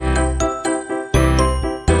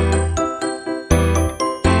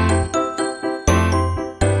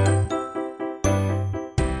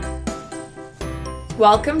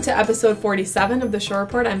Welcome to episode 47 of the Shore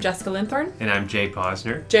Report. I'm Jessica Linthorne. And I'm Jay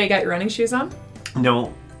Posner. Jay, got your running shoes on?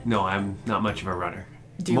 No, I'm not much of a runner.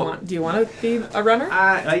 Do you want to be a runner?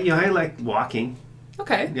 I like walking.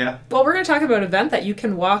 Okay. Yeah. Well, we're going to talk about an event that you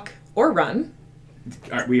can walk or run.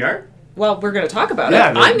 We are? Well, we're going to talk about it. Yeah,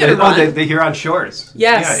 I'm going to run. Oh, the Huron Shores.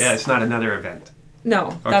 Yes. Yeah, it's not another event.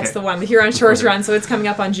 No, that's the one. The Huron Shores run. So it's coming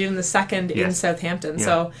up on June the 2nd in Southampton. Yeah.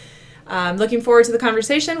 So looking forward to the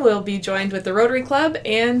conversation. We'll be joined with the Rotary Club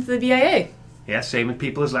and the BIA. Yeah, same with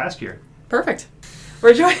people as last year. Perfect.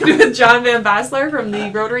 We're joined with John Van Bassler from the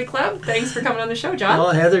Rotary Club. Thanks for coming on the show, John. Well,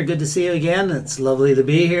 Heather, good to see you again. It's lovely to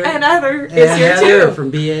be here. And Heather is and here Heather too. From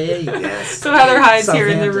BAA, yes. So Heather Hyde's here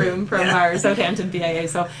in the Southampton. room from our Southampton BIA.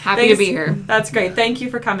 So Happy to be here. That's great. Thank you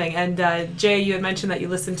for coming. And Jay, you had mentioned that you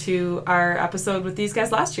listened to our episode with these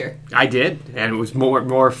guys last year. I did, and it was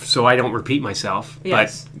more so I don't repeat myself.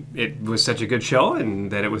 Yes. But it was such a good show, and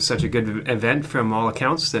that it was such a good event from all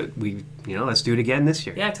accounts that we, let's do it again this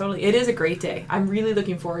year. Yeah, totally. It is a great day. I'm really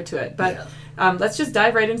looking forward to it. But let's just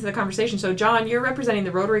dive right into the conversation. So, John, you're representing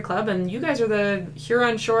the Rotary Club, and you guys are the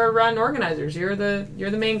Huron Shore Run organizers. You're the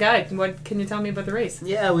main guy. What can you tell me about the race?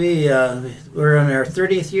 Yeah, we're on our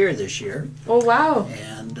 30th year this year. Oh, wow.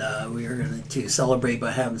 And we are going to celebrate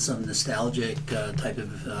by having some nostalgic type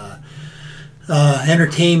of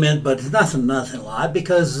entertainment, but nothing a lot,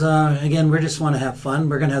 because again, we just want to have fun.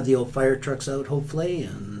 We're going to have the old fire trucks out, hopefully,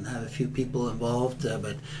 and have a few people involved,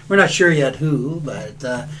 but we're not sure yet who. But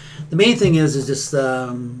the main thing is just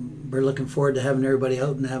we're looking forward to having everybody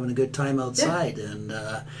out and having a good time outside. Yeah.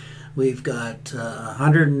 And we've got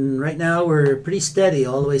 100, and right now we're pretty steady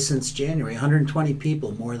all the way since January. 120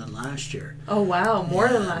 people more than last year. Oh, wow. More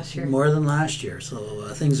than last year. More than last year. So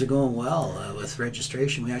things are going well with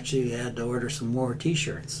registration. We actually had to order some more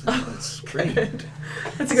T-shirts. So it's great.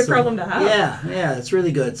 That's a good problem to have. Yeah, it's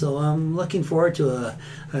really good. So I'm looking forward to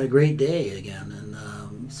a great day again.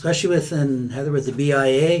 And especially with Heather with the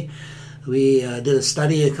BIA. We did a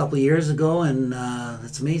study a couple of years ago, and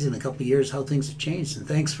it's amazing a couple of years how things have changed. And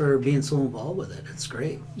thanks for being so involved with it. It's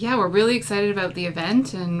great. Yeah, we're really excited about the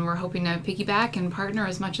event, and we're hoping to piggyback and partner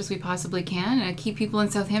as much as we possibly can and keep people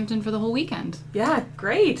in Southampton for the whole weekend. Yeah,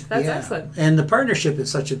 great. That's excellent. And the partnership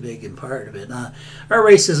is such a big part of it. Our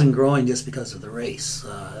race isn't growing just because of the race.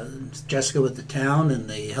 Jessica with the town and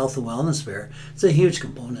the health and wellness fair, it's a huge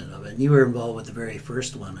component of it. And you were involved with the very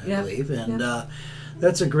first one, I believe. And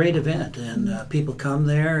that's a great event, and people come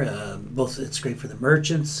there. Both, it's great for the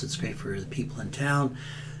merchants, it's great for the people in town,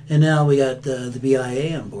 and now we got the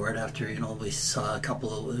BIA on board. After we saw a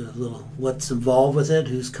couple of little what's involved with it,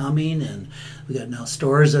 who's coming, and we got now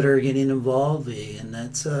stores that are getting involved, and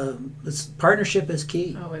that's partnership is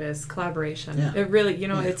key. Oh, it is collaboration. Yeah. It really,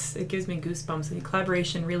 it gives me goosebumps. And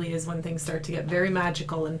collaboration really is when things start to get very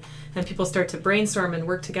magical, and people start to brainstorm and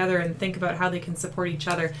work together and think about how they can support each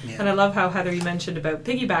other. Yeah. And I love how, Heather, you mentioned about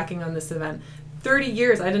piggybacking on this event. 30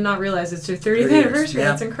 years. I did not realize it's your 30th anniversary. Yeah.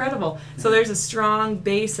 That's incredible. Yeah. So there's a strong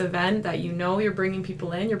base event that you're bringing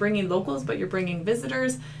people in. You're bringing locals, but you're bringing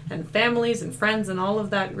visitors and families and friends and all of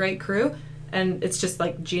that great crew. And it's just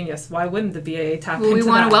like genius. Why wouldn't the BAA tap into that? We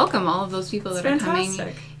want to welcome all of those people that are coming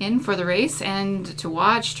in for the race and to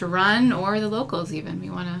watch, to run, or the locals even. We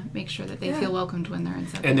want to make sure that they feel welcomed when they're in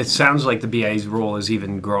Southampton. And it sounds like the BA's role is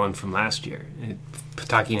even growing from last year.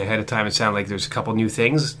 Talking ahead of time, it sounds like there's a couple new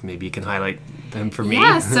things. Maybe you can highlight them for me.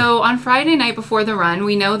 Yeah, so on Friday night before the run,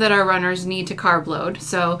 we know that our runners need to carb load.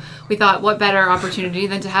 So we thought, what better opportunity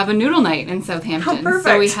than to have a noodle night in Southampton. Oh, perfect.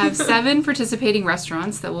 So we have 7 participating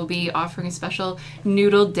restaurants that will be offering a special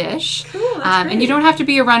noodle dish. Cool, that's great. And you don't have to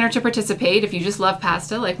be a runner to participate. If you just love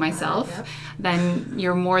pasta like myself, then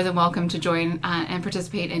you're more than welcome to join and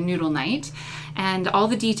participate in Noodle Night. And all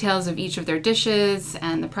the details of each of their dishes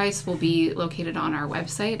and the price will be located on our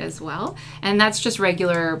website as well. And that's just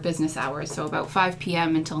regular business hours, so about 5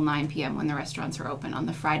 p.m. until 9 p.m. when the restaurants are open on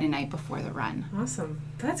the Friday night before the run. Awesome.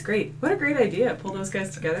 That's great. What a great idea. Pull those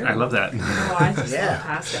guys together. I love that. Oh, I just love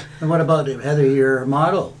pasta. And what about, Heather, your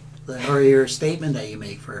motto or your statement that you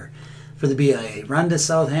make for the BIA? Run to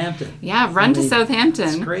Southampton. Yeah, run to Southampton.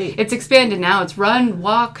 It's great. It's expanded now. It's run,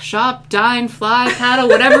 walk, shop, dine, fly, paddle,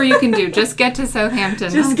 whatever you can do. Just get to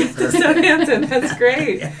Southampton. Just get to Southampton. That's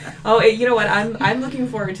great. Yeah. Oh, you know what? I'm looking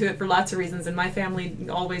forward to it for lots of reasons, and my family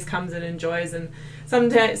always comes and enjoys. And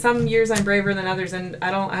some years I'm braver than others, and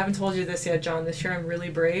I haven't told you this yet, John. This year I'm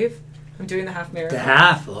really brave. I'm doing the half marathon. The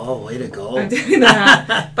half? Oh, way to go. I'm doing the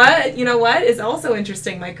half. But you know what is also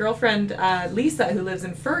interesting? My girlfriend, Lisa, who lives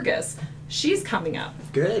in Fergus, she's coming up.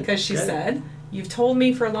 Good. Because she said, you've told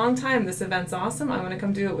me for a long time this event's awesome. I want to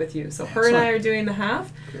come do it with you. So her and I are doing the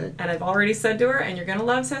half. Good. And I've already said to her, and you're going to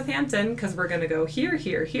love Southampton because we're going to go here,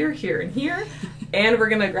 here, here, here, and here. And we're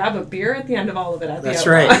going to grab a beer at the end of all of it. That's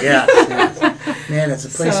right, yeah. Man, it's a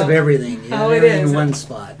place of everything. It is. In one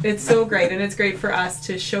spot. It's so great, and it's great for us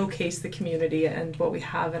to showcase the community and what we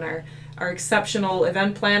have in our exceptional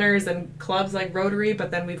event planners and clubs like Rotary,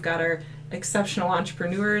 but then we've got our exceptional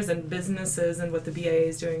entrepreneurs and businesses, and what the BIA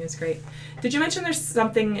is doing is great. Did you mention there's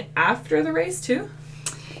something after the race too?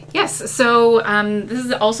 Yes, so this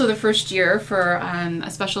is also the first year for a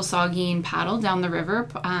special Saugeen paddle down the river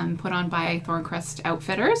put on by Thorncrest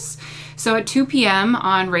Outfitters. So at 2 p.m.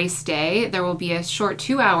 on race day, there will be a short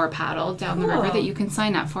 2-hour paddle down the river that you can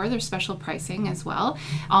sign up for. There's special pricing as well.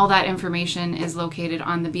 All that information is located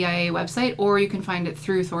on the BIA website, or you can find it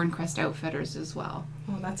through Thorncrest Outfitters as well.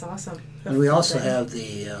 Oh, that's awesome. And we also have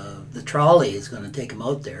the trolley is going to take them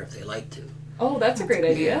out there if they like to. Oh, that's a great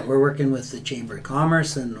idea. Yeah, we're working with the Chamber of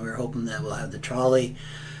Commerce, and we're hoping that we'll have the trolley.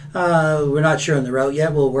 We're not sure on the route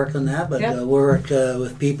yet. We'll work on that, but we'll work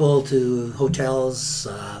with people to hotels,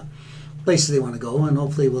 places they want to go, and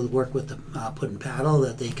hopefully we'll work with the Put and Paddle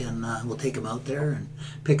that they can. We'll take them out there and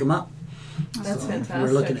pick them up. That's fantastic.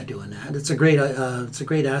 We're looking at doing that. It's a great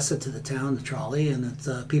asset to the town, the trolley, and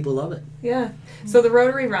people love it. Yeah. So the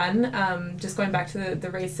Rotary Run, just going back to the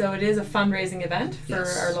race, so it is a fundraising event for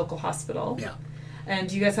our local hospital. Yeah. And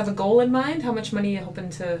do you guys have a goal in mind? How much money are you hoping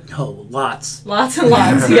to? Oh, lots. Lots and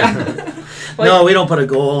lots, yeah. No, we don't put a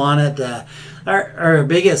goal on it. Our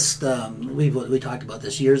biggest, we talked about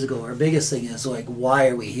this years ago, our biggest thing is like, why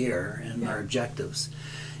are we here, and our objectives.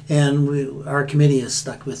 And our committee is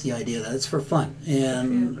stuck with the idea that it's for fun.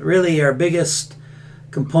 And really our biggest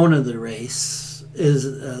component of the race is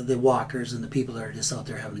the walkers and the people that are just out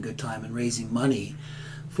there having a good time and raising money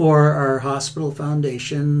for our hospital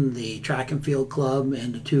foundation, the track and field club,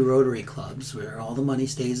 and the 2 Rotary clubs, where all the money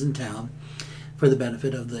stays in town for the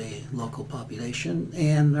benefit of the local population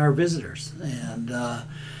and our visitors. And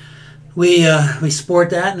we support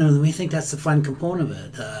that, and we think that's the fun component of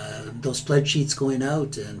it. Those pledge sheets going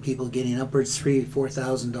out and people getting upwards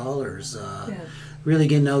 $3,000-$4,000, really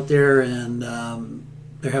getting out there, and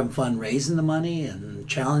they're having fun raising the money and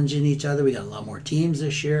challenging each other. We got a lot more teams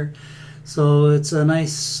this year, so it's a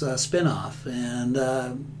nice spin-off. And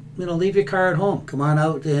leave your car at home. Come on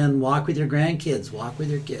out and walk with your grandkids. Walk with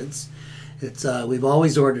your kids. It's we've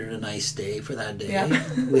always ordered a nice day for that day. Yeah.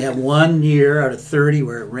 We have 1 year out of 30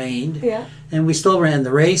 where it rained, and we still ran the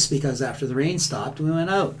race because after the rain stopped, we went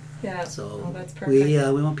out. Yeah. So that's perfect. We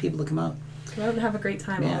want people to come out. Come out and have a great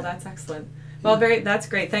time. Yeah. Oh, that's excellent. Well, that's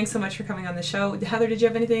great. Thanks so much for coming on the show. Heather, did you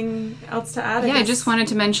have anything else to add? I just wanted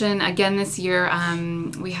to mention, again this year,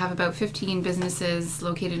 we have about 15 businesses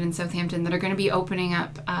located in Southampton that are going to be opening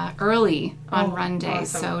up early on Run Day.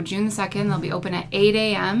 Awesome. So June the 2nd, they'll be open at 8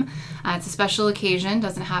 a.m. It's a special occasion.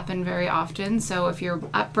 Doesn't happen very often. So if you're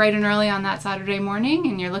up bright and early on that Saturday morning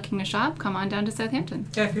and you're looking to shop, come on down to Southampton.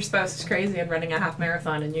 Yeah, if your spouse is crazy and running a half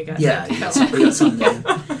marathon and you got something.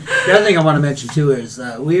 The other thing I want to mention too is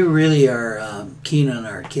we really are keen on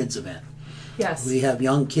our kids event. Yes. We have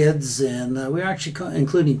young kids, and we're actually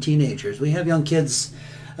including teenagers. We have young kids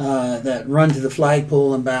that run to the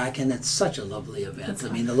flagpole and back, and it's such a lovely event.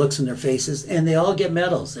 The looks in their faces, and they all get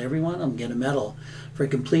medals. Every one of them get a medal for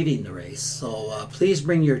completing the race. So please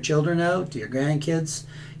bring your children out, your grandkids.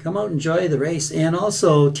 Come out and enjoy the race. And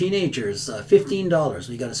also teenagers, $15.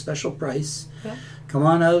 We got a special price. Yeah. Come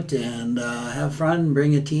on out and have fun.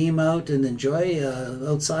 Bring a team out and enjoy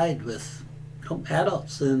outside with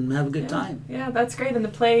adults and have a good time. Yeah, that's great. And the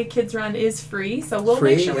Play Kids Run is free, so we'll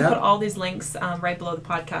make sure we put all these links right below the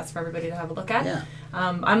podcast for everybody to have a look at. Yeah.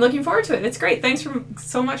 I'm looking forward to it. It's great. Thanks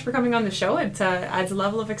so much for coming on the show. It adds a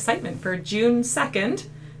level of excitement for June 2nd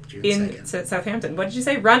in Southampton. What did you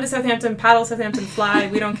say? Run to Southampton, paddle Southampton, fly.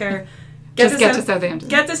 We don't care. Get to Southampton.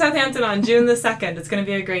 Get to Southampton on June the 2nd. It's going to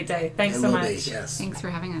be a great day. Thanks so much. Yes. Thanks for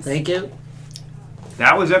having us. Thank you.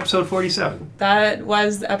 That was episode 47. That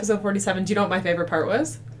was episode 47. Do you know what my favorite part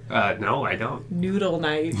was? No, I don't. Noodle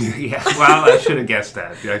night. Yeah, well, I should have guessed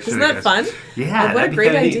that. Isn't that fun? Yeah, what a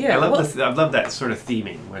great idea. I love that sort of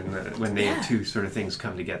theming when the two sort of things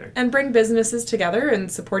come together. And bring businesses together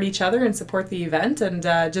and support each other and support the event and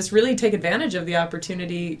just really take advantage of the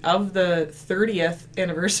opportunity of the 30th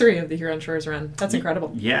anniversary of the Huron Shores Run. That's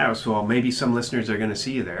incredible. Yeah, so maybe some listeners are going to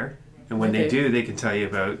see you there. And when they do, they can tell you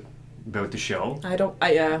about the show.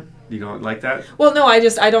 You don't like that? Well, no,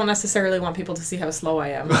 I don't necessarily want people to see how slow I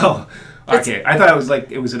am. Oh, okay. I thought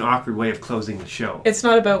it was an awkward way of closing the show. It's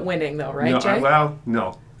not about winning, though, right, no, Jay?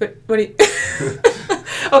 No. What do you...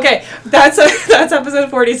 Okay, that's episode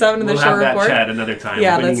 47 of the show report. We'll have that chat another time.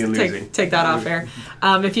 Yeah, Winning let's and losing. take that off air.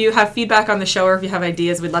 If you have feedback on the show or if you have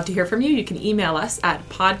ideas, we'd love to hear from you. You can email us at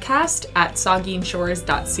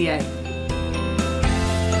podcast@sageenshores.ca.